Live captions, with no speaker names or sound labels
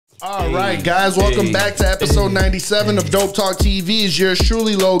All right, guys, welcome back to episode 97 of Dope Talk TV. It's yours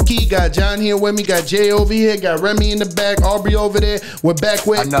truly, low key. Got John here with me, got Jay over here, got Remy in the back, Aubrey over there. We're back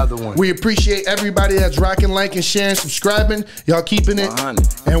with another one. We appreciate everybody that's rocking, liking, sharing, subscribing. Y'all keeping it, 100.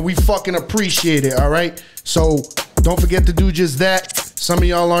 and we fucking appreciate it. All right, so don't forget to do just that. Some of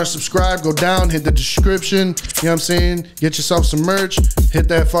y'all aren't subscribed. Go down, hit the description. You know what I'm saying? Get yourself some merch. Hit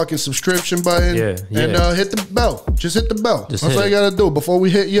that fucking subscription button. Yeah. And hit the bell. Just hit the bell. Just That's all you gotta do before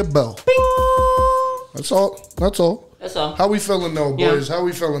we hit your bell. Bing. That's all. That's all. That's all. How we feeling though, boys? How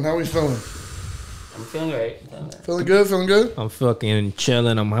we feeling? How we feeling? I'm feeling great. Feeling good? Feeling good? I'm fucking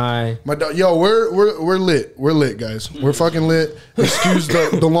chilling. I'm high. My dog, yo, we're lit. We're lit, guys. We're fucking lit. Excuse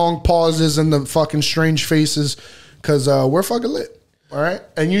the long pauses and the fucking strange faces, cause we're fucking lit. All right,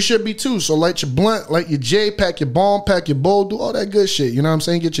 and you should be too. So light your blunt, light your J, pack your bomb, pack your bowl, do all that good shit. You know what I'm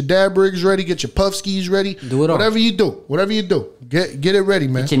saying? Get your dab rigs ready, get your puff skis ready. Do it all. Whatever you do, get it ready,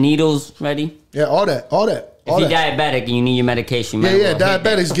 man. Get your needles ready. Yeah, all that. If you're diabetic and you need your medication, Yeah,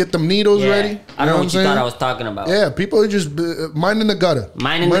 diabetics get them needles ready. I don't know what you thought I was talking about. Yeah, people are just minding the gutter.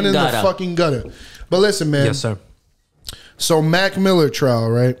 Minding the fucking gutter. But listen, man. Yes, sir. So Mac Miller trial,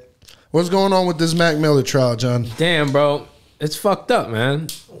 right? What's going on with this Mac Miller trial, John? Damn, bro. It's fucked up, man.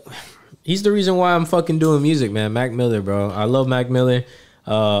 He's the reason why I'm fucking doing music, man. Mac Miller, bro. I love Mac Miller.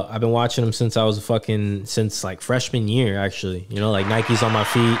 I've been watching him since I was since like freshman year, actually. You know, like Nike's on my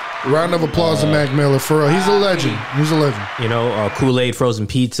feet. Round of applause to Mac Miller, for real. He's a legend. He's a legend. You know, Kool-Aid, frozen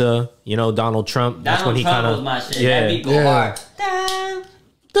pizza. You know, Donald Trump. That's when he kind of. my shit. Yeah, that beat go hard.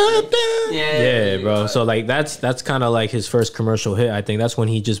 Yeah, bro. So like that's kind of like his first commercial hit. I think that's when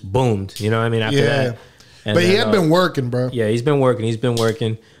he just boomed. You know what I mean? After that. And but he had been working, bro. Yeah, he's been working.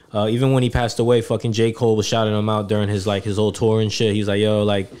 Even when he passed away, fucking J. Cole was shouting him out during his old tour and shit. He's like, yo,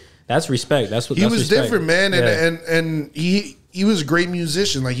 like, that's respect. That's what he was respect. different, man. And he was a great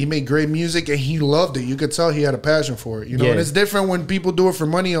musician. Like, he made great music and he loved it. You could tell he had a passion for it. You know, and it's different when people do it for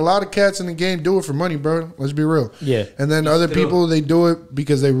money. A lot of cats in the game do it for money, bro. Let's be real. Yeah. And then other people, they do it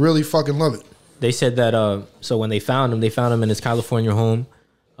because they really fucking love it. They said that so when they found him in his California home.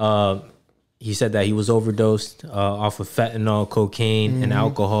 He said that he was overdosed off of fentanyl, cocaine, and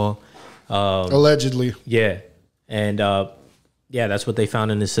alcohol. Allegedly. Yeah. And yeah, that's what they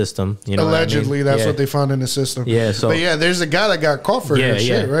found in his system. You know Allegedly, that's what they found in the system. Yeah. So, but yeah, there's a guy that got caught for that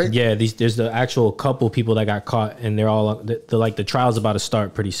shit, right? Yeah. There's the actual couple people that got caught, and they're all the trial's about to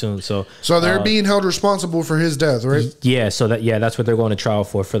start pretty soon. So they're being held responsible for his death, right? Yeah. So that's what they're going to trial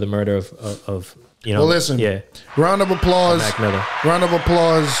for the murder of you know. Well, listen. Yeah. Round of applause. Mac Miller. Round of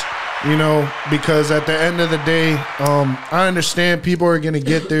applause. You know, because at the end of the day, I understand people are going to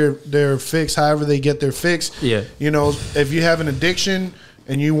get their fix however they get their fix. Yeah. You know, if you have an addiction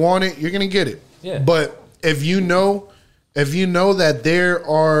and you want it, you're going to get it. Yeah. But if you know that there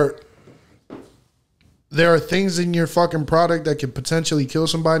are things in your fucking product that could potentially kill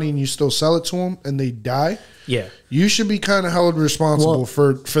somebody and you still sell it to them and they die, yeah, you should be kind of held responsible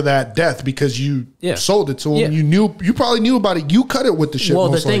for that death because you sold it to them. Yeah. You probably knew about it. You cut it with the shit. Well,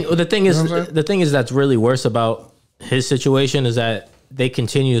 the thing is that's really worse about his situation is that they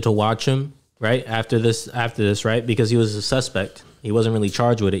continue to watch him right after this, right? Because he was a suspect. He wasn't really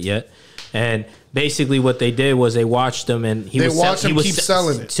charged with it yet. And basically what they did was they watched him and he was keep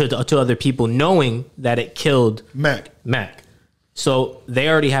selling it to other people knowing that it killed Mac. So they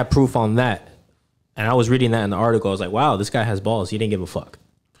already had proof on that. And I was reading that in the article. I was like, wow, this guy has balls. He didn't give a fuck.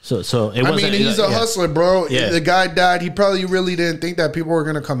 So it wasn't. I mean, he's a hustler, bro. Yeah. The guy died. He probably really didn't think that people were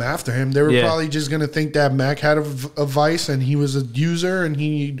going to come after him. They were probably just going to think that Mac had a vice and he was a user and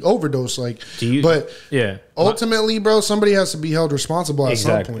he overdosed. Ultimately, bro, somebody has to be held responsible at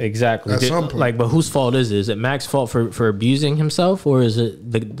some point. Exactly. At some point. But whose fault is it? Is it Mac's fault for abusing himself or is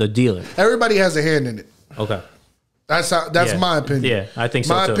it the dealer? Everybody has a hand in it. Okay. That's my opinion. Yeah, I think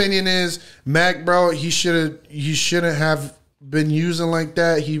so. My opinion is Mac, bro, he shouldn't have been using like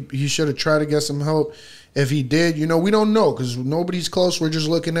that. He should have tried to get some help. If he did, you know, we don't know because nobody's close. We're just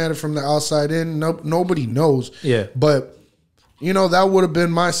looking at it from the outside in. Nobody knows. Yeah. But you know, that would have been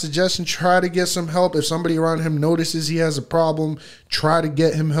my suggestion. Try to get some help. If somebody around him notices he has a problem, try to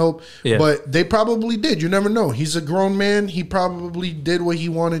get him help. Yeah. But they probably did. You never know. He's a grown man. He probably did what he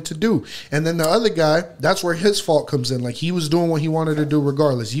wanted to do. And then the other guy, that's where his fault comes in. Like, he was doing what he wanted to do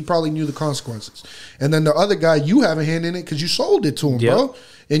regardless. He probably knew the consequences. And then the other guy, you have a hand in it because you sold it to him, bro.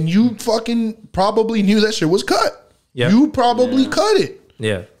 And you fucking probably knew that shit was cut. Yep. You probably cut it.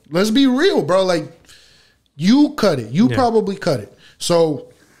 Yeah. Let's be real, bro. Like, you cut it. You probably cut it.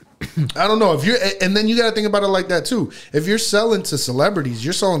 So I don't know if you're, and then you got to think about it like that too. If you're selling to celebrities,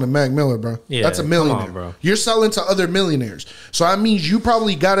 you're selling to Mac Miller, bro. Yeah, that's a millionaire, come on, bro. You're selling to other millionaires, so that means you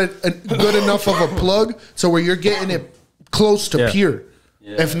probably got a good enough of a plug to where you're getting it close to pure,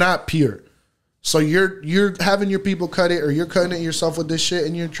 if not pure. So you're having your people cut it, or you're cutting it yourself with this shit,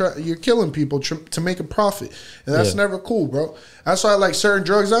 and you're killing people to make a profit, and that's never cool, bro. That's why I like certain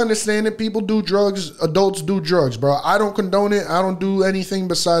drugs. I understand that people do drugs, adults do drugs, bro. I don't condone it. I don't do anything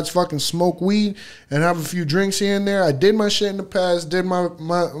besides fucking smoke weed and have a few drinks here and there. I did my shit in the past, did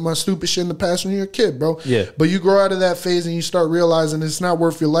my stupid shit in the past when you're a kid, bro. Yeah. But you grow out of that phase and you start realizing it's not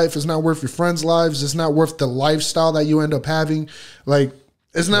worth your life. It's not worth your friends' lives. It's not worth the lifestyle that you end up having. Like.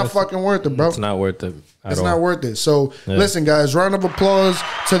 It's not fucking worth it, bro. It's not worth it. It's not worth it. So, listen, guys, round of applause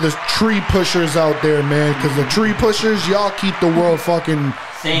to the tree pushers out there, man. Because the tree pushers, y'all keep the world fucking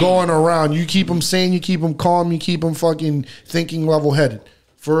going around. You keep them sane, you keep them calm, you keep them fucking thinking level-headed.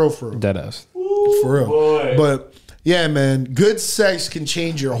 For real, for real. Deadass. For real. Boy. But, yeah, man, good sex can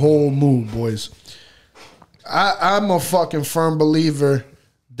change your whole mood, boys. I'm a fucking firm believer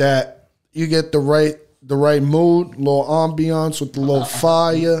that you get the right mood, little ambiance with the little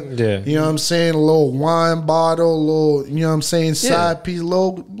fire. Yeah. You know what I'm saying? A little wine bottle, a little, you know what I'm saying, side piece,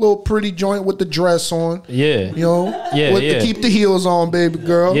 little pretty joint with the dress on. Yeah. You know? To keep the heels on, baby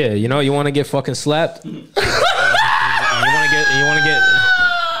girl. Yeah, you know, you want to get fucking slapped? you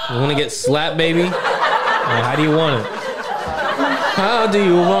want to get slapped, baby? How do you want it? How do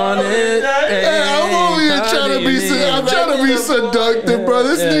you want it? Hey, I'm over here trying to be seductive, bro.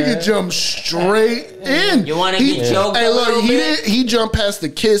 This nigga jumped straight in. You want to get choked? Hey, look, he jumped past the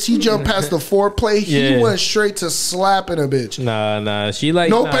kiss. He jumped past the foreplay. He went straight to slapping a bitch. Nah. She like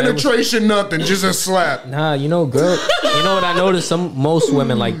no penetration, nothing. Just a slap. Nah, you know, girl. You know what I noticed? Most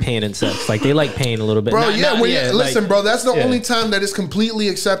women like pain in sex. Like they like pain a little bit. Bro, listen, bro. That's the only time that it's completely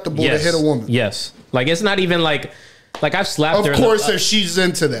acceptable to hit a woman. Yes. Like it's not even like I've slapped her. Of course, if she's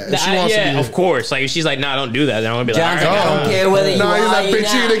into that. If she wants to be of course. Like if she's like, nah, don't do that. Then I'm gonna be like, I don't care whether you nah, he's like, bitch,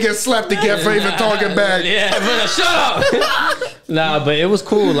 not. you gonna get slapped again for even talking back. Yeah, shut up. Nah, but it was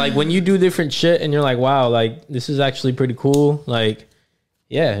cool. Like when you do different shit and you're like, wow, like this is actually pretty cool. Like,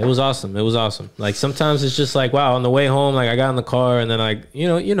 yeah, it was awesome. It was awesome. Like sometimes it's just like, wow, on the way home, like I got in the car and then like,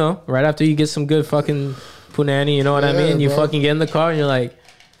 you know, right after you get some good fucking punani, you know what I mean? You fucking get in the car and you're like,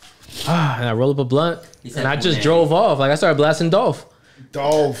 and I roll up a blunt and I just drove off. Like I started blasting Dolph.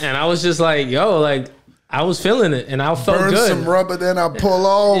 And I was just like, yo, like I was feeling it and I felt Burn good. some rubber, then I pull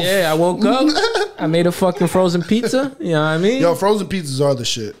off. Yeah, I woke up. I made a fucking frozen pizza. You know what I mean? Yo, frozen pizzas are the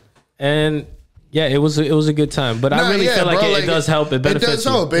shit. And yeah, it was a good time. But I really feel like it does help. It benefits. It does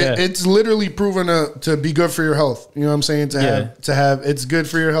help. It's literally proven to be good for your health. You know what I'm saying? To have it's good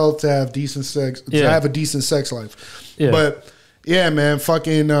for your health to have decent sex. To have a decent sex life. Yeah. But yeah, man,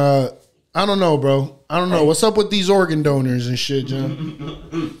 fucking. I don't know, bro. I don't know. What's up with these organ donors and shit,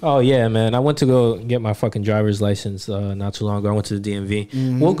 John? Oh, yeah, man. I went to go get my fucking driver's license not too long ago. I went to the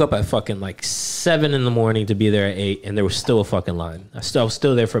DMV. Woke up at fucking like 7 in the morning to be there at 8, and there was still a fucking line. I was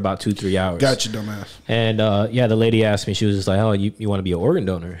still there for about 2-3 hours. Gotcha, dumbass. And the lady asked me, she was just like, oh, you want to be an organ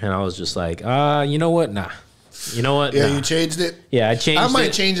donor? And I was just like, you know what? Nah. You know what? Yeah, you changed it? Yeah, I changed it. I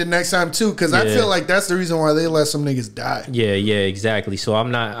might change it next time too, because I feel like that's the reason why they let some niggas die. Yeah, exactly. So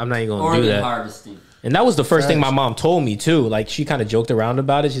I'm not even gonna organ do that. Harvesting. And that was the first thing my mom told me too. Like she kind of joked around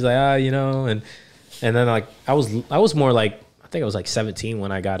about it. She's like, you know, and then like I was more like, I think I was like 17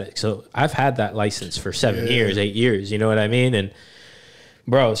 when I got it. So I've had that license for 8 years. You know what I mean? And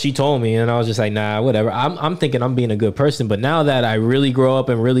bro, she told me, and I was just like, nah, whatever. I'm thinking I'm being a good person, but now that I really grow up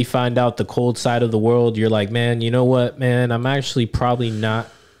and really find out the cold side of the world, you're like, man, you know what, man? I'm actually probably not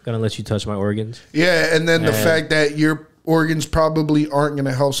gonna let you touch my organs. Yeah, and then the fact that your organs probably aren't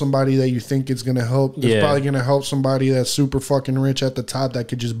gonna help somebody that you think it's gonna help. It's probably gonna help somebody that's super fucking rich at the top that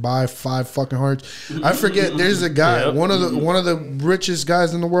could just buy 5 fucking hearts. I forget. There's a guy, one of the richest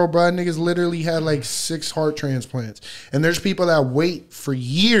guys in the world, bro. Niggas literally had like 6 heart transplants, and there's people that wait for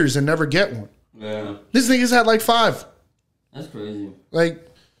years and never get one. Yeah, this nigga's had like 5. That's crazy. Like,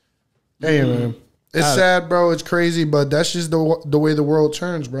 hey man. It's sad, bro. It's crazy, but that's just the way the world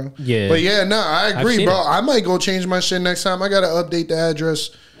turns, bro. Yeah. But yeah, no, I agree, bro. I might go change my shit next time. I gotta update the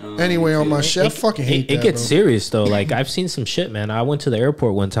address anyway on my shit. I fucking hate that. It gets serious though. Like I've seen some shit, man. I went to the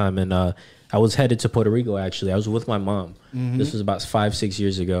airport one time and I was headed to Puerto Rico. Actually, I was with my mom. This was about 5-6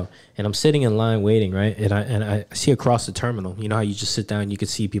 years ago, and I'm sitting in line waiting, right? And I see across the terminal. You know how you just sit down, and you can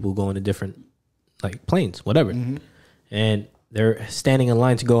see people going to different like planes, whatever, and they're standing in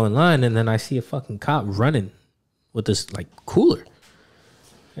line to go in line, and then I see a fucking cop running with this like cooler.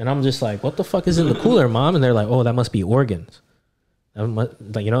 And I'm just like, what the fuck is in the cooler, Mom? And they're like, oh, that must be organs.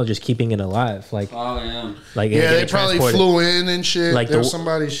 Like, you know, just keeping it alive. Like, Oh yeah. like Yeah, they probably flew in and shit. Like There was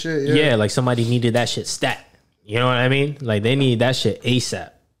somebody's shit. yeah, like somebody needed that shit stat. You know what I mean? Like they need that shit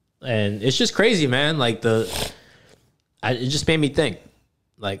ASAP. And it's just crazy, man. Like it just made me think.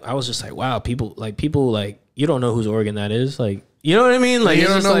 Like I was just like, wow, people like you don't know whose organ that is. Like, you know what I mean? Like you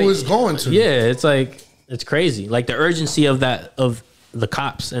don't know who it's going to. Yeah, it's like it's crazy. Like the urgency of the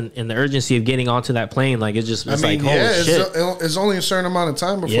cops and the urgency of getting onto that plane, like it's just it's like holy shit. It's only a certain amount of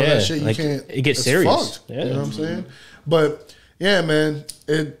time before that shit you can't. It gets serious. Fucked, yeah. You know what I'm saying? But yeah, man,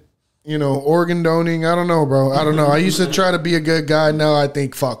 organ donating. I don't know, bro. I don't know. I used to try to be a good guy. Now I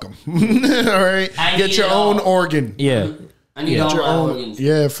think fuck them. All right, get your own organ. Yeah. I need all my organs.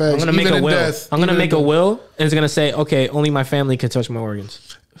 Yeah, facts. I'm gonna make a will. I'm gonna make a will, and it's gonna say, okay, only my family can touch my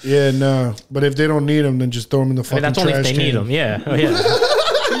organs. Yeah, nah. But if they don't need them, then just throw them in the fucking trash can. That's only if they need them. Yeah,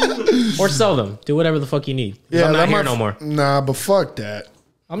 yeah. Or sell them. Do whatever the fuck you need. Yeah, I'm not here no more. Nah, but fuck that.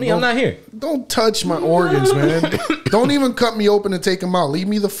 I mean, I'm not here. Don't touch my organs, man. Don't even cut me open and take them out. Leave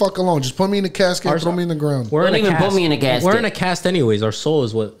me the fuck alone. Just put me in a casket and throw me in the ground. Don't even put me in a casket. We're in a cast anyways. Our soul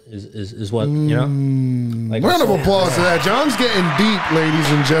is what is what, you know? Like round of applause to that. John's getting deep, ladies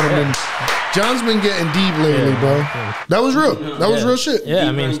and gentlemen. John's been getting deep lately, bro. That was real. That was real shit. Yeah,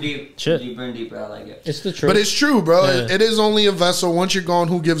 I mean, shit. Deeper and deeper. I like it. It's the truth. But it's true, bro. It is only a vessel. Once you're gone,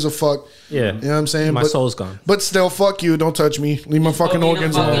 who gives a fuck? Yeah. You know what I'm saying? My soul's gone. But still, fuck you. Don't touch me. Leave my fucking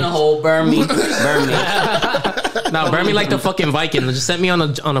organs alone. Fucking hole. Burn me. Burn me. No, burn me like the fucking Viking. Just set me on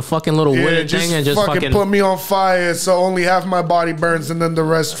a fucking little wood thing and just fucking put me on fire so only half my body burns and then the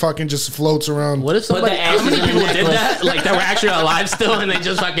rest fucking just floats around. What if somebody? How many people did that? Like that were actually alive still, and they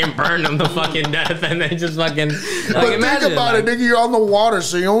just fucking burned them to fucking death, and they just fucking. But think about it, nigga. You're on the water,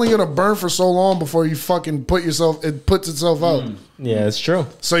 so you're only gonna burn for so long before you fucking it puts itself out. Yeah, it's true.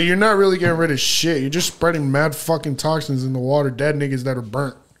 So you're not really getting rid of shit. You're just spreading mad fucking toxins in the water. Dead niggas that are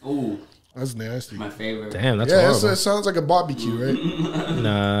burnt. Ooh. That's nasty. My favorite. Damn, that's horrible. It sounds like a barbecue, right?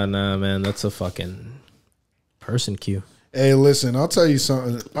 Nah, man. That's a fucking person cue. Hey, listen, I'll tell you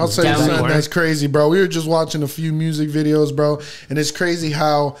something. That's crazy, bro. We were just watching a few music videos, bro, and it's crazy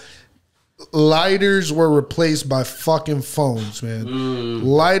how lighters were replaced by fucking phones, man.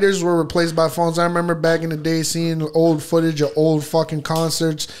 Lighters were replaced by phones. I remember back in the day seeing old footage of old fucking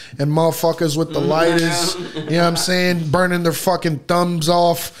concerts and motherfuckers with the lighters, you know what I'm saying, burning their fucking thumbs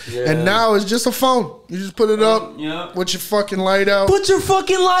off. Yeah. And now it's just a phone. You just put it up with your fucking light out. Put your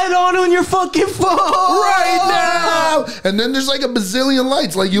fucking light on your fucking phone right now. And then there's like a bazillion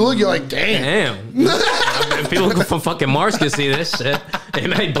lights. Like you look, you're like, damn. People from fucking Mars can see this shit. They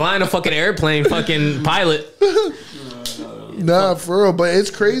might blind a fucking airplane fucking pilot. Nah, for real. But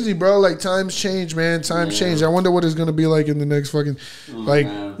it's crazy, bro. Like, times change, man. Times change. I wonder what it's going to be like in the next fucking, like,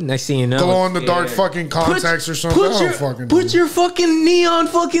 next thing you know, glow in the dark fucking contacts or something. Put your fucking neon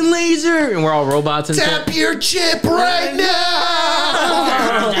fucking laser. And we're all robots and tap your chip right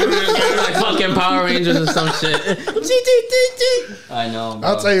now. Like fucking Power Rangers or some shit. I know, bro.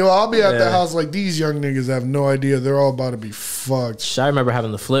 I'll tell you what, I'll be at the house like these young niggas have no idea. They're all about to be fucked. I remember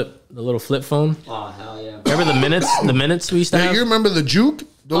having the little flip phone. Oh, hell yeah. Remember the minutes we used to have? You remember the juke?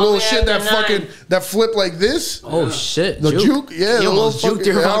 The little shit that flip like this? Oh shit. The juke? Yeah, you almost juked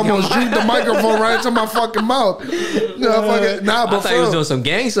your I almost juked the microphone right into my fucking mouth. Nah, but I thought he was doing some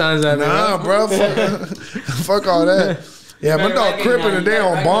gang signs at me. Nah, bro. Fuck all that. Yeah, my dog cripping today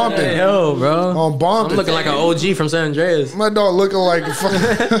on Bompton. Yo, bro. On Bompton. I'm looking like an OG from San Andreas. My dog looking like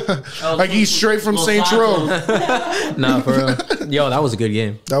like he's straight from Saints Row. Nah, for real. Yo, that was a good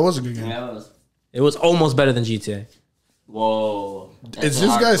game. That was a good game. Yeah, it was almost better than GTA. Whoa. Is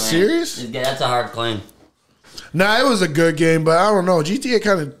this guy serious? That's a hard claim. Nah, it was a good game, but I don't know. GTA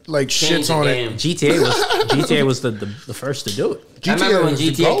kind of like shits on it. GTA was the first to do it. I remember when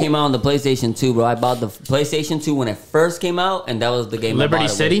GTA came out on the PlayStation 2, bro. I bought the PlayStation 2 when it first came out, and that was the game. Liberty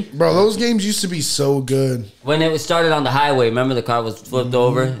City, bro. Those games used to be so good. When it was started on the highway, remember the car was flipped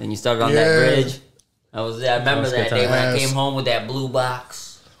over, and you started on that bridge. I remember that day when I came home with that blue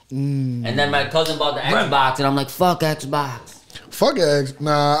box, and then my cousin bought the Xbox, and I'm like, "Fuck Xbox." Fuck X.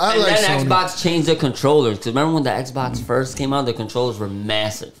 Nah, I like Sony. And then Xbox changed their controllers. Because remember when the Xbox first came out, the controllers were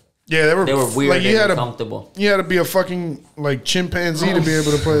massive. Yeah, they were weird. Like, they were comfortable. You had to be a fucking like chimpanzee to be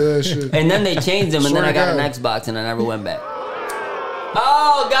able to play that shit. And then they changed them, and then I got an Xbox, and I never went back.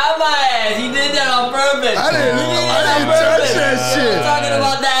 Oh, got my ass. He did that on purpose. I didn't touch that shit. I'm talking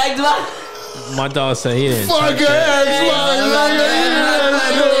about the Xbox. My dog said he didn't. Fuck Xbox.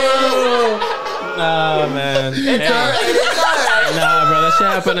 Nah, man. Nah, bro, that shit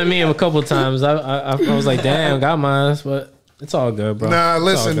happened to me a couple times. I was like, damn, got mine, but It's all good, bro. Nah,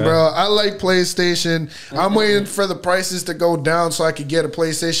 listen, bro. I like PlayStation. I'm waiting for the prices to go down so I could get a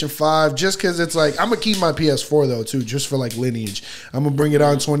PlayStation 5. Just because it's like I'm gonna keep my PS4 though too, just for like lineage. I'm gonna bring it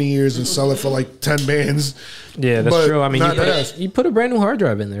out in 20 years and sell it for like 10 bands. Yeah, that's true. I mean, you put a brand new hard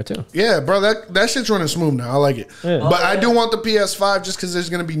drive in there too. Yeah, bro. That shit's running smooth now. I like it. Yeah. But I do want the PS5 just because there's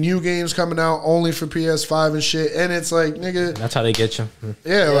gonna be new games coming out only for PS5 and shit. And it's like, nigga, that's how they get you.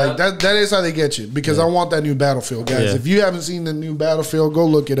 Yeah, like that is how they get you because I want that new Battlefield, guys. Yeah. If you haven't seen the new Battlefield, go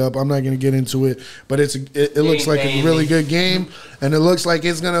look it up. I'm not gonna get into it, but it looks like a really good game, and it looks like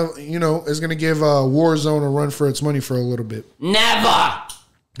it's gonna give Warzone a run for its money for a little bit. Never.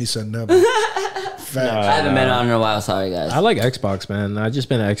 He said never. I haven't been on in a while. Sorry, guys. I like Xbox, man. I've just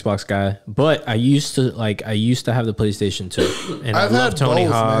been an Xbox guy, but I used to have the PlayStation 2, and I love Tony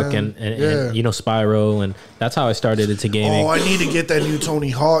Hawk and Spyro, and that's how I started into gaming. Oh, I need to get that new Tony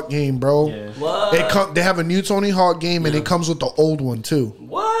Hawk game, bro. Yeah. What? They have a new Tony Hawk game, and it comes with the old one too.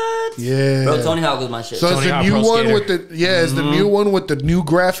 What? Yeah, bro. Tony Hawk was my shit. So it's the new one with the it's the new one with the new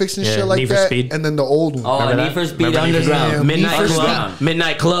graphics and shit like Need for that, Speed. and then the old one. Oh, Need for Speed Underground, Midnight Club,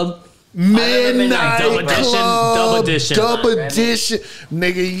 Midnight Club. Double edition,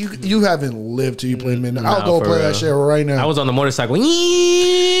 nigga. You haven't lived till you play Midnight. I'll go play that shit right now. I was on the motorcycle.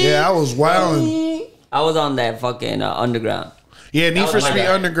 Yeah, I was wilding. I was on that fucking Underground. Yeah, Need for Speed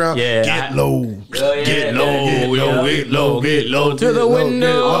Underground. Yeah, get low, get low to the window, to the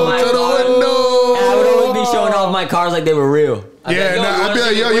window. I would always be showing off my cars like they were real. I'd be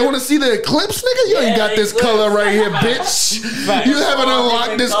like, yo, you want to see the eclipse, nigga? You ain't got this color right here, bitch. You haven't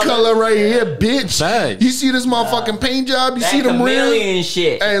unlocked this color right here, bitch. You see this motherfucking paint job? You see them rims?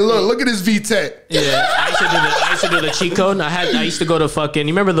 Shit. Hey, look at this VTEC. Yeah, I used to do the cheat code. I used to go to fucking.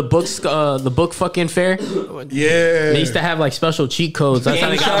 You remember the book fucking fair? Yeah. They used to have like special cheat codes. That's how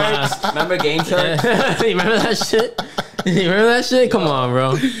they got Remember Game Shark? You remember that shit? You remember that shit? Come on,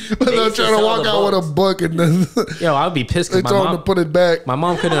 bro. But they're trying to walk out with a book and then yo, I'd be pissed because my mom to put it back. My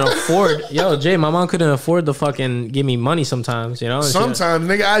mom couldn't afford. Yo, Jay, my mom couldn't afford to fucking give me money sometimes. You know. Sometimes,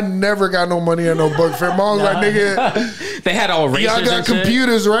 nigga, I never got no money at no book fair. Mom's like, nigga, they had all erasers. Y'all got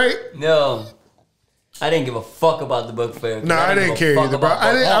computers, right? No. I didn't give a fuck about the book fair. Nah, I didn't care either, bro.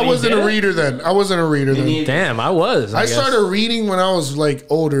 I wasn't a reader then. Damn, I was. I started reading when I was like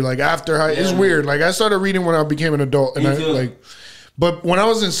older, like after high. It's weird. Like I started reading when I became an adult, and but when I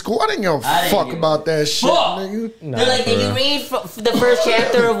was in school, I didn't give a fuck about that shit, nigga. They're like, did you read the first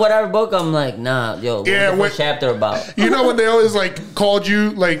chapter of whatever book? I'm like, nah, yo. What's the first chapter about? You know when they always like called you,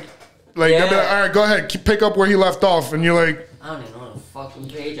 like they'll be like, all right, go ahead, pick up where he left off, and you're like, I don't even know the fucking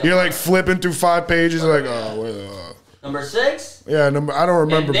page. You're like flipping through 5 pages, like, oh, where number 6? Yeah, I don't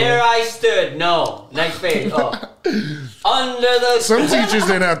remember. And there I stood. No, next page. Oh, under the. Some teachers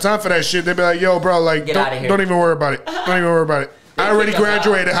didn't have time for that shit. They'd be like, yo, bro, like, don't even worry about it. Don't even worry about it. I already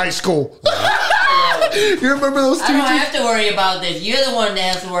graduated high school. You remember those teachers? I don't have to worry about this. You're the one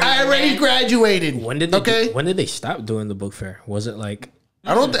that has to worry. I already graduated. When did they stop doing the book fair? Was it like?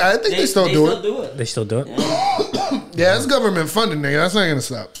 I think they still do it. They still do it. Yeah, it's government funding, nigga. That's not gonna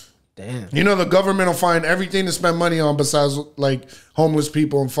stop. Damn. You know the government will find everything to spend money on besides like homeless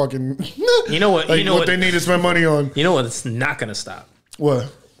people and fucking. You know what? Like, you know what they need to spend money on. You know what? It's not gonna stop. What?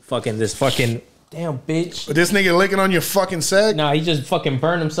 This fucking. Damn, bitch. This nigga licking on your fucking sack? Nah, he just fucking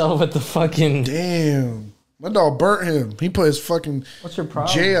burned himself at the fucking... Damn. My dog burnt him. He put his fucking... What's your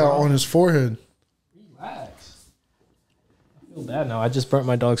problem, J out on his forehead. Relax. I feel bad now. I just burnt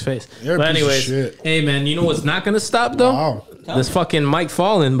my dog's face. You're but a piece anyways, of shit. Hey, man, you know what's not going to stop, though? Wow. This fucking mic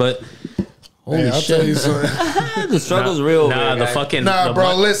falling, but... Holy I'll shit. tell you something. The struggle's real. Nah, the fucking... Nah,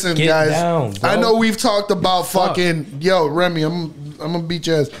 bro, listen, guys. Down, bro. I know we've talked about fucking... Yo, Remy, I'm going to beat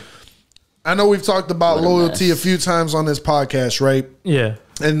your ass. I know we've talked about loyalty a few times on this podcast, right? Yeah.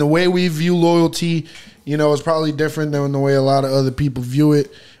 And the way we view loyalty, you know, is probably different than the way a lot of other people view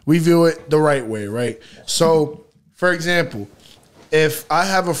it. We view it the right way, right? So, for example, if I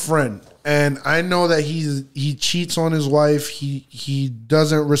have a friend and I know that he cheats on his wife, he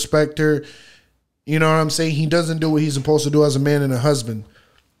doesn't respect her, you know what I'm saying? He doesn't do what he's supposed to do as a man and a husband.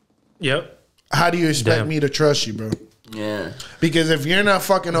 Yep. How do you expect me to trust you, bro? Yeah. Because if you're not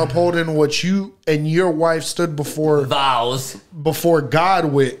fucking upholding what you and your wife stood before God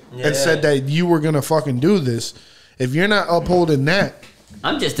with and said that you were gonna fucking do this, if you're not upholding that,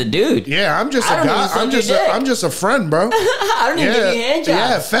 I'm just a dude. Yeah, I'm just a guy. I'm just a friend, bro. I don't even give you hand jobs.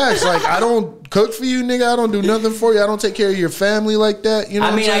 Yeah, facts. Like I don't cook for you, nigga. I don't do nothing for you. I don't take care of your family like that. You know I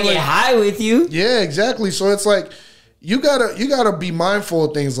what mean, I'm saying? I get high with you. Yeah, exactly. So it's like you gotta be mindful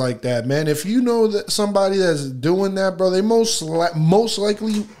of things like that, man. If you know that somebody that's doing that, bro, they most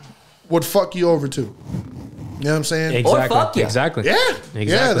likely would fuck you over too. You know what I'm saying? Exactly. Or fuck you. Exactly. Yeah. Exactly.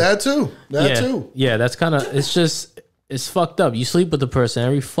 Yeah, that too. That too. Yeah, that's kind of, it's fucked up. You sleep with the person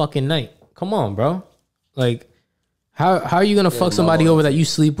every fucking night. Come on, bro. Like, how are you gonna fuck somebody over that you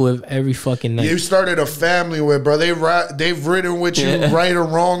sleep with every fucking night? You started a family with, bro. They've ridden with you right or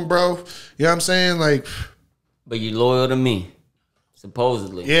wrong, bro. You know what I'm saying? Like, but you loyal to me,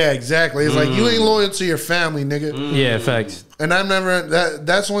 supposedly. yeah, exactly. It's like you ain't loyal to your family, nigga. Yeah, facts. And I've never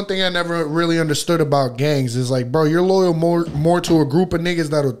that's one thing I never really understood about gangs is like, bro, you're loyal more to a group of niggas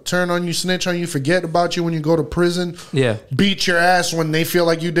that'll turn on you, snitch on you, forget about you when you go to prison. Yeah. Beat your ass when they feel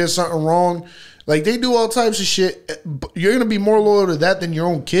like you did something wrong. Like, they do all types of shit. You're gonna be more loyal to that than your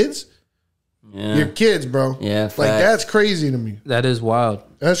own kids. Yeah. Your kids, bro. Yeah, like facts. that's crazy to me. That is wild.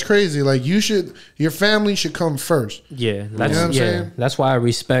 That's crazy. Like, your family should come first. Yeah, that's You know what I'm saying? That's why I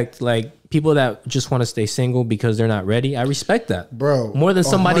respect like people that just want to stay single because they're not ready. I respect that, Bro, More than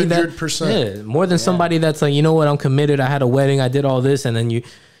somebody 100%. more than somebody that's like, you know what, I'm committed. I had a wedding. I did all this, and then you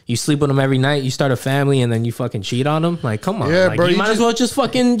sleep with them every night. You start a family, and then you fucking cheat on them. Like, come on, Yeah, like, bro, You you might as well just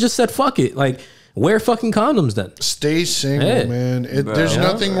said fuck it. Like, wear fucking condoms then. Stay single, Yeah. man. There's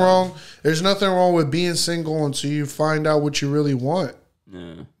nothing wrong. There's nothing wrong with being single until you find out what you really want.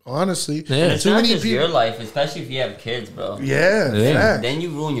 Yeah. Honestly, Yeah. It's not just your life, especially if you have kids, bro. Yeah, Yeah. fact. Then you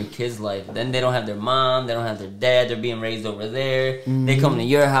ruin your kids' life. Then they don't have their mom, they don't have their dad, they're being raised over there. They come to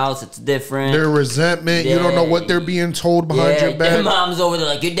your house, it's different. Their resentment. You don't know what they're being told behind your Their back. mom's over there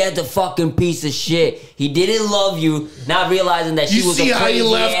like, your dad's a fucking piece of shit. He didn't love you, not realizing that she You was see a how he crazy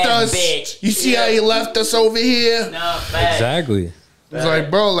left ass us? bitch. You see how he left us over here? No, facts. Exactly. It's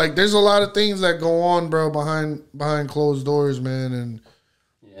like, bro, like there's a lot of things that go on, bro, behind closed doors, man. And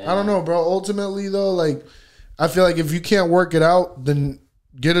I don't know, bro. Ultimately, though, like I feel like if you can't work it out, then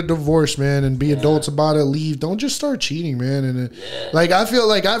get a divorce, man, and be adults about it. Leave. Don't just start cheating, man. And like I feel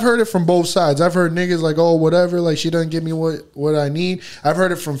like I've heard it from both sides. I've heard niggas like, oh, whatever, like she doesn't give me what I need. I've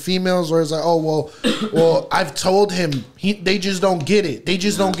heard it from females where it's like, oh, well, I've told him. They just don't get it. They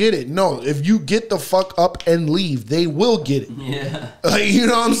just don't get it. No, if you get the fuck up and leave, they will get it. Yeah. Like, you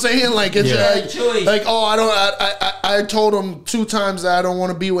know what I'm saying? Like it's like oh, I told him 2 times that I don't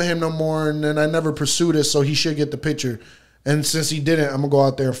want to be with him no more, and then I never pursued it, so he should get the picture. And since he didn't, I'm gonna go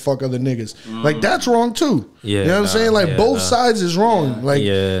out there and fuck other niggas. Like that's wrong too. Yeah, you know what I'm saying? Like both sides is wrong. Like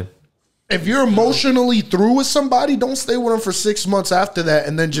if you're emotionally through with somebody, don't stay with them for 6 months after that,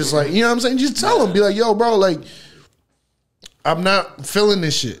 and then just like, you know what I'm saying? Just tell them, be like, yo, bro, like I'm not feeling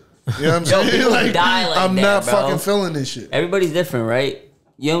this shit. You know what I'm saying? Like, I'm not fucking feeling this shit. Everybody's different, right?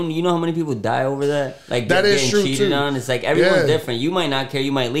 You know how many people die over that? Like that is getting true cheated too. on. It's like everyone's different. You might not care,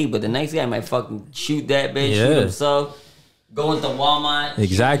 you might leave, but the next guy might fucking shoot that bitch, shoot himself. Go into Walmart.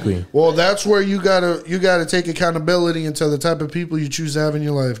 Exactly. Well, that's where you gotta take accountability into the type of people you choose to have in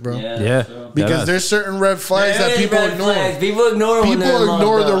your life, bro. Yeah. Because there's certain red flags that people ignore. People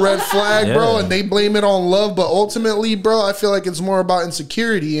ignore the red flag, bro, and they blame it on love. But ultimately, bro, I feel like it's more about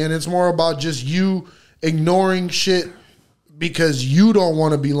insecurity, and it's more about just you ignoring shit because you don't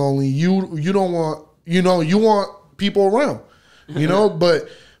want to be lonely. You don't want, you want people around, but.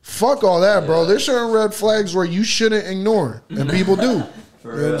 Fuck all that, bro. There's certain red flags where you shouldn't ignore, and people do. You know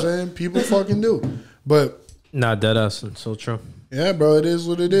what I'm saying? People fucking do. But nah, dead ass. It's so true. Yeah, bro, it is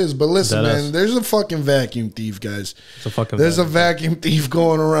what it is. But listen, man, there's a fucking vacuum thief, guys. There's a vacuum thief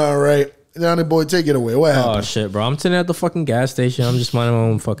going around, right? Johnny boy, take it away. What happened? Oh shit, bro. I'm sitting at the fucking gas station. I'm just minding my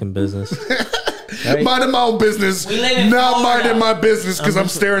own fucking business. Right? Minding my own business, not minding my business because I'm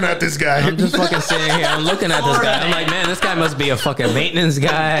staring at this guy. I'm just fucking sitting here. I'm looking at this guy. I'm like, man, this guy must be a fucking maintenance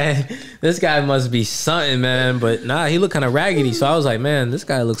guy. This guy must be something, man. But nah, he looked kind of raggedy. So I was like, man, this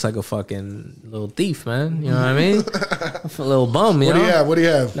guy looks like a fucking little thief, man. You know what I mean? A little bum, you know? What do you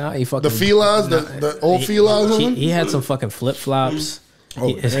have? Nah, he fucking the felines, the old felines. He had some fucking flip flops.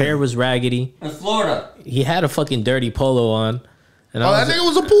 His hair was raggedy. In Florida, he had a fucking dirty polo on. And I think it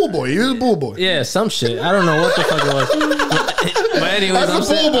was a pool boy. He was a pool boy. Yeah, some shit. I don't know what the fuck it was. But anyways, that's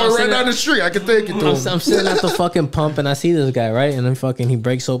a pool boy right down the street. I can take it to him. I'm sitting at the fucking pump and I see this guy, right? And then he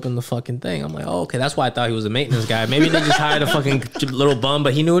breaks open the fucking thing. I'm like, oh, okay, that's why I thought he was a maintenance guy. Maybe they just hired a fucking little bum,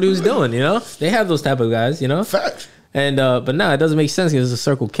 but he knew what he was doing, you know? They have those type of guys, you know? Facts. And but no, it doesn't make sense because it's a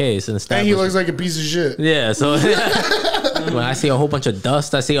Circle K. It's an establishment. And he looks like a piece of shit. Yeah, so when I see a whole bunch of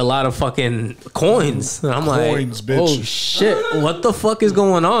dust, I see a lot of fucking coins. And I'm coins, like, bitch. oh shit, what the fuck is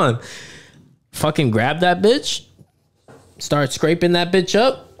going on? Fucking grab that bitch, start scraping that bitch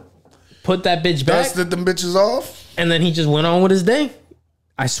up, put that bitch back, dusted them bitches off, and then he just went on with his day.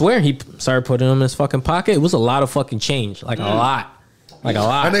 I swear he started putting them in his fucking pocket. It was a lot of fucking change, like a lot. Like a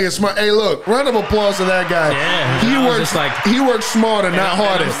lot. I think it's smart. Hey, look, round of applause to that guy. Yeah, he works smart and not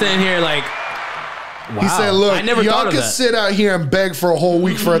harder. I'm sitting here like, He said, "Look, I never y'all can sit out here and beg for a whole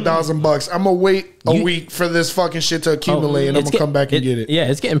week for $1,000. I'm gonna wait a week for this fucking shit to accumulate, and I'm gonna come back and get it." Yeah,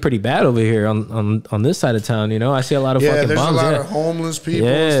 it's getting pretty bad over here on this side of town. You know, I see a lot of fucking there's bombs. a lot of homeless people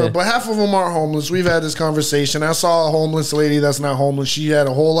and stuff, but half of them are homeless. We've had this conversation. I saw a homeless lady that's not homeless. She had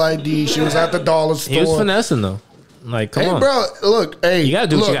a whole ID. She was at the dollar store. He was finessing though. Like, come on, bro. Look, you gotta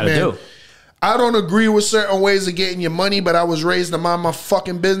do what you gotta do. I don't agree with certain ways of getting your money, but I was raised to mind my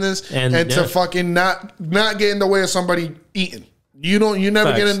fucking business and to fucking not get in the way of somebody eating. You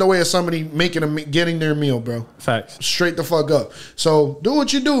never get in the way of somebody getting their meal, bro. Facts. Straight the fuck up. So do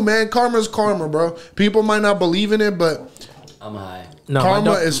what you do, man. Karma's karma, bro. People might not believe in it, but I'm high. No,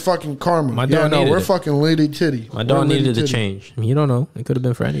 karma is fucking karma. My dog we're fucking lady titty. My dog needed to change. You don't know. It could have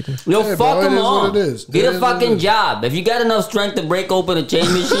been for anything. Yo, fuck them all. What it is. Get a fucking job. If you got enough strength to break open a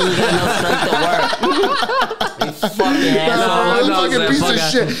chain machine, you got enough strength to work. You fucking asshole. Fucking piece of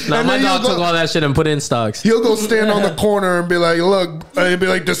shit. No, my dog took all that shit and put it in stocks. He'll go stand on the corner and be like, "Look," and be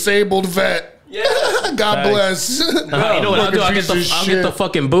like, "Disabled vet." Yeah. God bless. You know what I'll do? I'll get the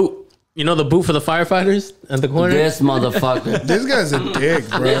fucking boot. You know the boot for the firefighters at the corner? This motherfucker. This guy's a dick,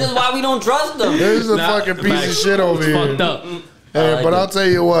 bro. This is why we don't trust him. This is a fucking piece of shit over here. Fucked up. Hey, but I'll tell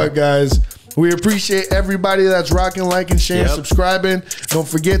you what, guys. We appreciate everybody that's rocking, liking, sharing, subscribing. Don't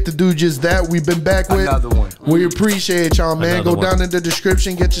forget to do just that. We've been back with another one. We appreciate y'all, man. Go down in the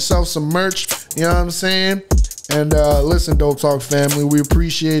description, get yourself some merch. You know what I'm saying? And listen, Dope Talk family, we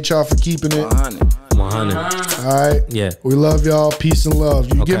appreciate y'all for keeping it 100. All right. Yeah. We love y'all. Peace and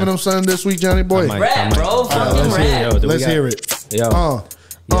love. You giving them something this week, Johnny Boy? Rap, bro. Fucking rap. Let's hear it. Yo.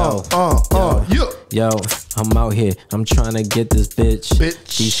 Yo, I'm out here. I'm trying to get this bitch.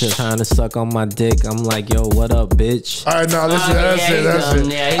 She's just trying to suck on my dick. I'm like, yo, what up, bitch? All right, now that's it. That's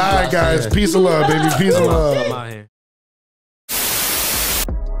it. All right, guys. Peace and love, baby. Peace and love. I'm out here.